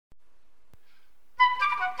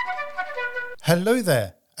Hello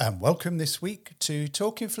there, and welcome this week to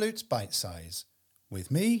Talking Flutes Bitesize with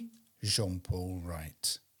me, Jean-Paul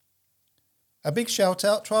Wright. A big shout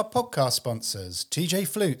out to our podcast sponsors, TJ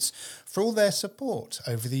Flutes, for all their support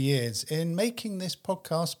over the years in making this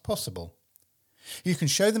podcast possible. You can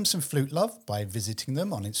show them some flute love by visiting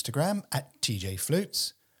them on Instagram at TJ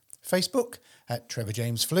Flutes, Facebook at Trevor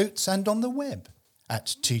James Flutes, and on the web at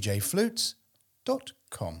tjflutes.com.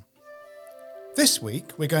 This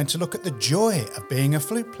week, we're going to look at the joy of being a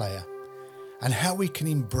flute player and how we can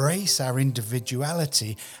embrace our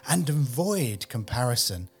individuality and avoid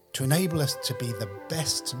comparison to enable us to be the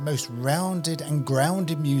best, most rounded and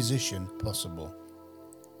grounded musician possible.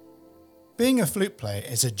 Being a flute player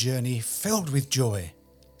is a journey filled with joy,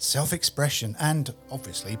 self-expression and,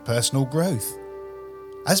 obviously, personal growth.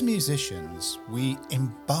 As musicians, we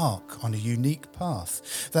embark on a unique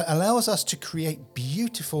path that allows us to create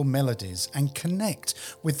beautiful melodies and connect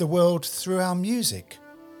with the world through our music.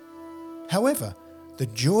 However, the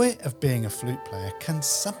joy of being a flute player can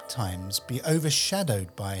sometimes be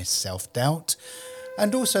overshadowed by self-doubt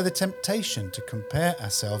and also the temptation to compare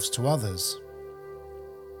ourselves to others.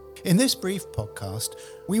 In this brief podcast,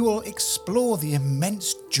 we will explore the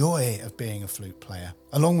immense joy of being a flute player,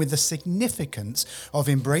 along with the significance of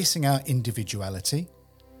embracing our individuality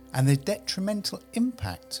and the detrimental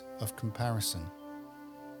impact of comparison.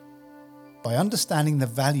 By understanding the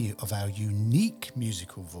value of our unique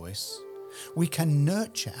musical voice, we can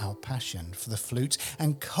nurture our passion for the flute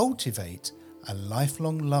and cultivate a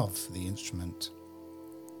lifelong love for the instrument.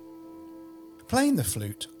 Playing the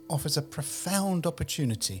flute offers a profound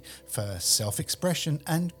opportunity for self-expression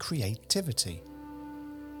and creativity.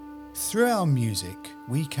 Through our music,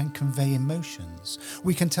 we can convey emotions,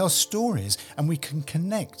 we can tell stories, and we can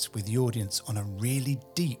connect with the audience on a really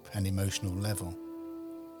deep and emotional level.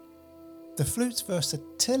 The flute's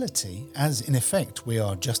versatility, as in effect we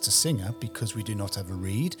are just a singer because we do not have a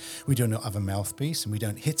reed, we do not have a mouthpiece, and we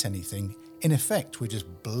don't hit anything. In effect, we're just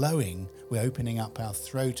blowing, we're opening up our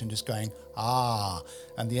throat and just going, ah,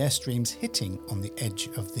 and the airstream's hitting on the edge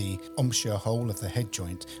of the embouchure hole of the head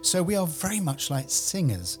joint. So we are very much like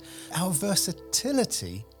singers. Our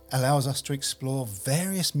versatility allows us to explore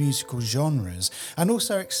various musical genres and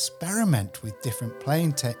also experiment with different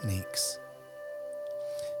playing techniques.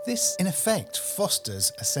 This, in effect,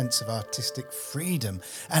 fosters a sense of artistic freedom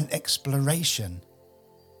and exploration.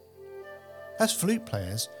 As flute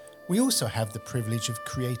players, we also have the privilege of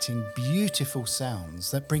creating beautiful sounds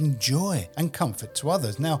that bring joy and comfort to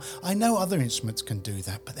others. Now, I know other instruments can do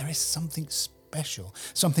that, but there is something special,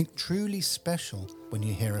 something truly special when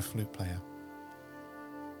you hear a flute player.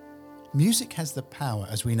 Music has the power,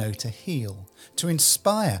 as we know, to heal, to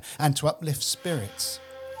inspire, and to uplift spirits.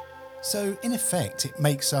 So, in effect, it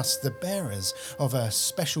makes us the bearers of a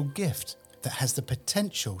special gift that has the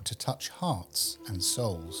potential to touch hearts and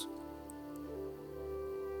souls.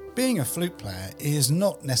 Being a flute player is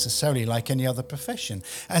not necessarily like any other profession,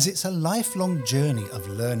 as it's a lifelong journey of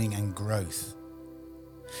learning and growth.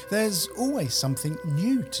 There's always something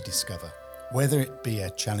new to discover, whether it be a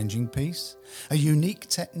challenging piece, a unique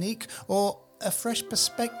technique, or a fresh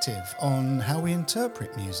perspective on how we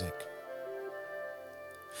interpret music.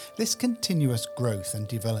 This continuous growth and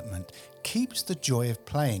development keeps the joy of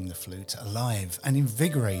playing the flute alive and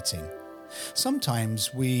invigorating.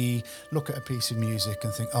 Sometimes we look at a piece of music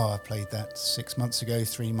and think, oh, I played that 6 months ago,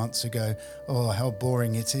 3 months ago. Oh, how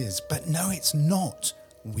boring it is. But no, it's not.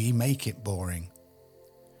 We make it boring.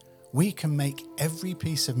 We can make every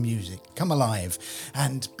piece of music come alive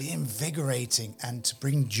and be invigorating and to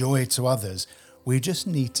bring joy to others. We just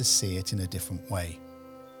need to see it in a different way.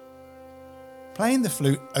 Playing the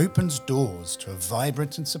flute opens doors to a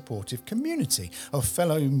vibrant and supportive community of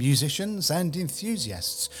fellow musicians and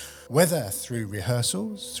enthusiasts, whether through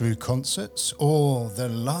rehearsals, through concerts, or the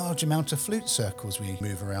large amount of flute circles we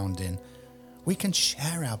move around in. We can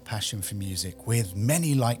share our passion for music with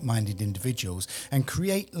many like-minded individuals and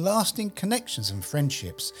create lasting connections and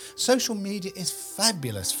friendships. Social media is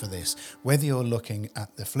fabulous for this, whether you're looking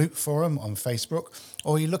at the Flute Forum on Facebook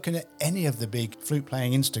or you're looking at any of the big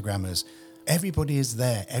flute-playing Instagrammers. Everybody is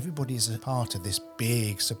there. Everybody is a part of this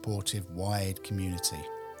big, supportive, wide community.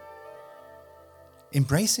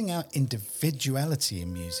 Embracing our individuality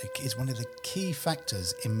in music is one of the key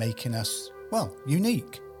factors in making us,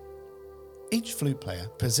 unique. Each flute player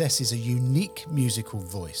possesses a unique musical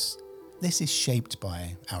voice. This is shaped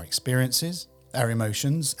by our experiences, our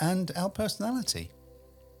emotions, and our personality.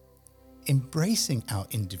 Embracing our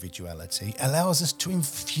individuality allows us to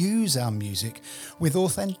infuse our music with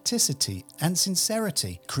authenticity and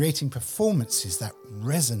sincerity, creating performances that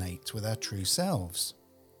resonate with our true selves.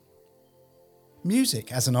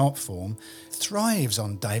 Music as an art form thrives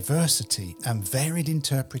on diversity and varied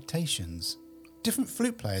interpretations. Different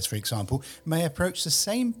flute players, for example, may approach the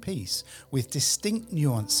same piece with distinct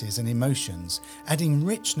nuances and emotions, adding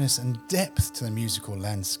richness and depth to the musical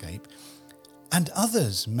landscape, and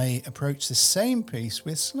others may approach the same piece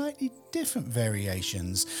with slightly different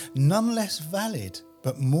variations, none less valid,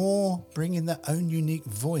 but more bringing their own unique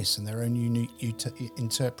voice and their own unique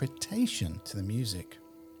interpretation to the music.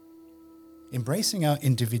 Embracing our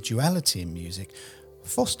individuality in music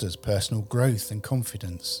fosters personal growth and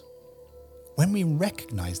confidence. When we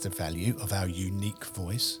recognise the value of our unique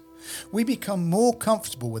voice, we become more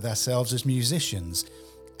comfortable with ourselves as musicians,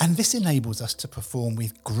 and this enables us to perform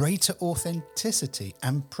with greater authenticity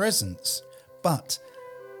and presence. But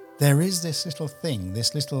there is this little thing,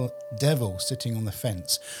 this little devil sitting on the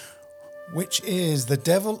fence, which is the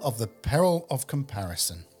devil of the peril of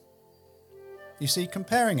comparison. You see,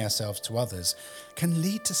 comparing ourselves to others can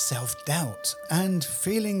lead to self-doubt and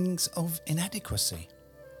feelings of inadequacy.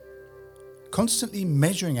 Constantly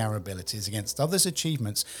measuring our abilities against others'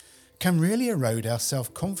 achievements can really erode our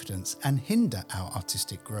self-confidence and hinder our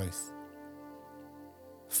artistic growth.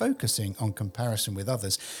 Focusing on comparison with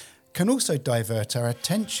others can also divert our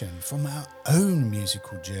attention from our own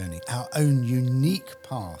musical journey, our own unique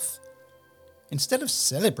path. Instead of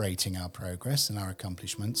celebrating our progress and our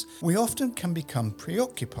accomplishments, we often can become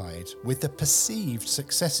preoccupied with the perceived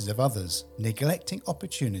successes of others, neglecting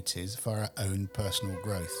opportunities for our own personal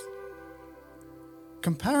growth.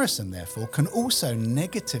 Comparison, therefore, can also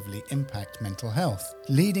negatively impact mental health,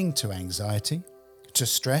 leading to anxiety, to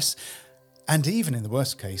stress, and even in the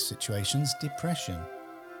worst case situations, depression.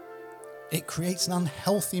 It creates an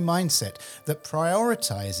unhealthy mindset that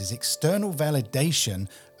prioritizes external validation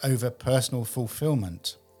over personal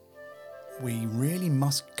fulfillment. We really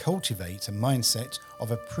must cultivate a mindset of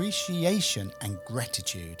appreciation and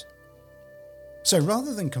gratitude. So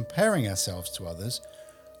rather than comparing ourselves to others,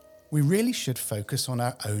 we really should focus on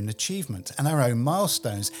our own achievement and our own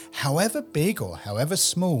milestones. However big or however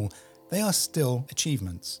small, they are still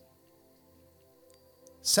achievements.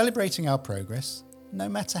 Celebrating our progress, no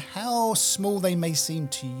matter how small they may seem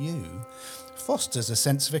to you, fosters a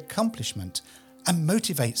sense of accomplishment and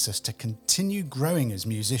motivates us to continue growing as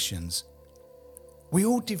musicians. We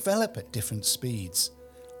all develop at different speeds.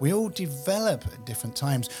 We all develop at different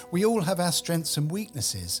times. We all have our strengths and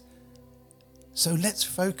weaknesses. So let's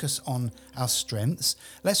focus on our strengths.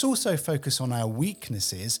 Let's also focus on our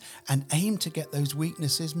weaknesses and aim to get those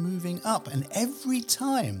weaknesses moving up. And every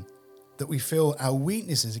time that we feel our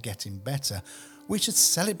weaknesses are getting better, we should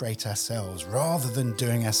celebrate ourselves rather than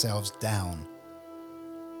doing ourselves down.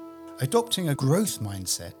 Adopting a growth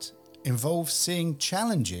mindset involves seeing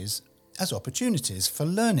challenges as opportunities for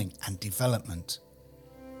learning and development.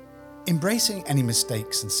 Embracing any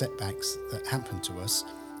mistakes and setbacks that happen to us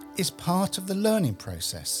is part of the learning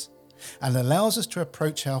process and allows us to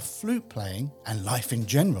approach our flute playing and life in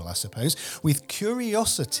general, I suppose, with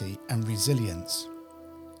curiosity and resilience.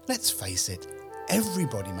 Let's face it,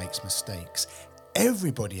 everybody makes mistakes.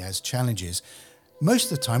 Everybody has challenges.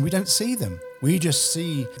 Most of the time we don't see them. We just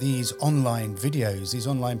see these online videos, these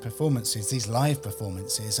online performances, these live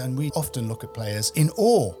performances, and we often look at players in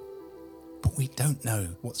awe. But we don't know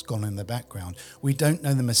what's gone on in the background. We don't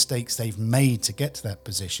know the mistakes they've made to get to that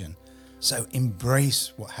position. So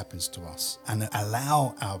embrace what happens to us and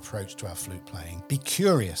allow our approach to our flute playing. Be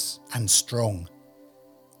curious and strong.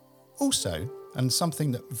 Also, and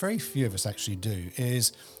something that very few of us actually do,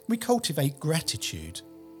 is we cultivate gratitude.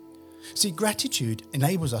 See, gratitude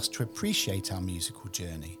enables us to appreciate our musical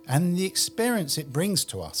journey and the experience it brings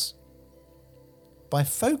to us. By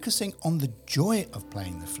focusing on the joy of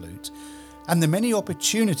playing the flute and the many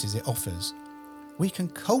opportunities it offers, we can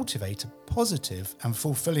cultivate a positive and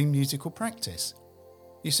fulfilling musical practice.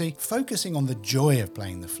 You see, focusing on the joy of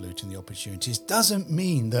playing the flute and the opportunities doesn't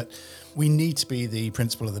mean that we need to be the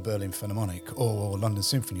principal of the Berlin Philharmonic or London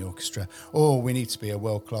Symphony Orchestra, or we need to be a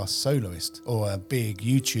world-class soloist or a big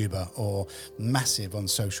YouTuber or massive on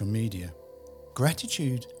social media.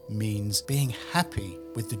 Gratitude means being happy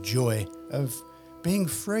with the joy of being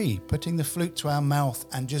free, putting the flute to our mouth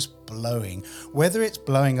and just blowing, whether it's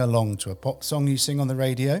blowing along to a pop song you sing on the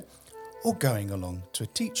radio or going along to a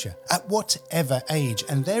teacher at whatever age.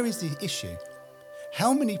 And there is the issue.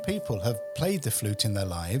 How many people have played the flute in their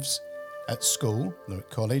lives at school or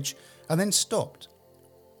at college and then stopped?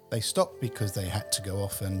 They stopped because they had to go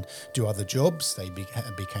off and do other jobs. They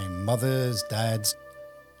became mothers, dads.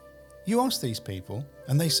 You ask these people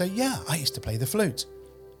and they say, yeah, I used to play the flute.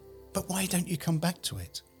 But why don't you come back to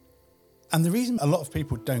it? And the reason a lot of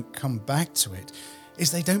people don't come back to it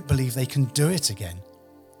is they don't believe they can do it again.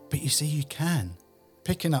 But you see, you can.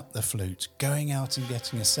 Picking up the flute, going out and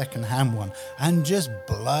getting a second-hand one, and just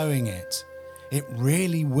blowing it. It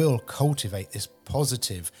really will cultivate this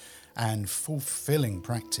positive and fulfilling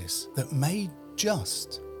practice that may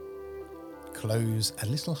just close a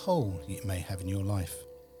little hole you may have in your life.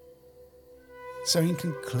 So in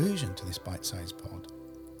conclusion to this bite-sized pod,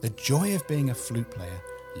 the joy of being a flute player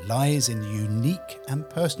lies in the unique and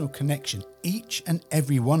personal connection each and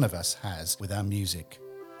every one of us has with our music.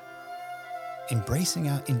 Embracing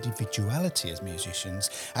our individuality as musicians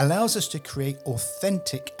allows us to create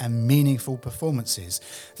authentic and meaningful performances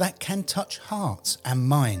that can touch hearts and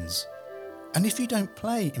minds. And if you don't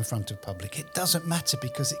play in front of public, it doesn't matter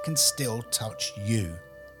because it can still touch you.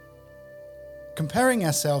 Comparing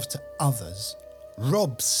ourselves to others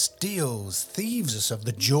robs, steals, thieves us of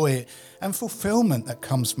the joy and fulfillment that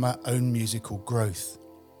comes from our own musical growth.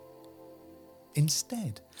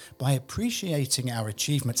 Instead, by appreciating our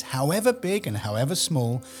achievements, however big and however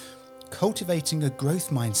small, cultivating a growth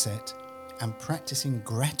mindset and practicing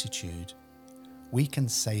gratitude, we can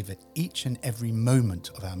savour each and every moment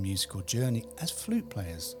of our musical journey as flute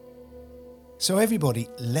players. So everybody,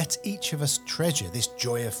 let each of us treasure this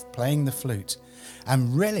joy of playing the flute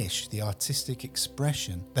and relish the artistic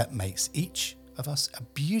expression that makes each of us a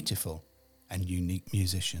beautiful and unique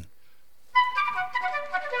musician.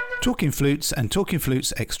 Talking Flutes and Talking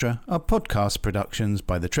Flutes Extra are podcast productions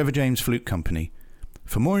by the Trevor James Flute Company.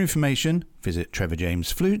 For more information, visit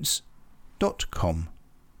trevorjamesflutes.com.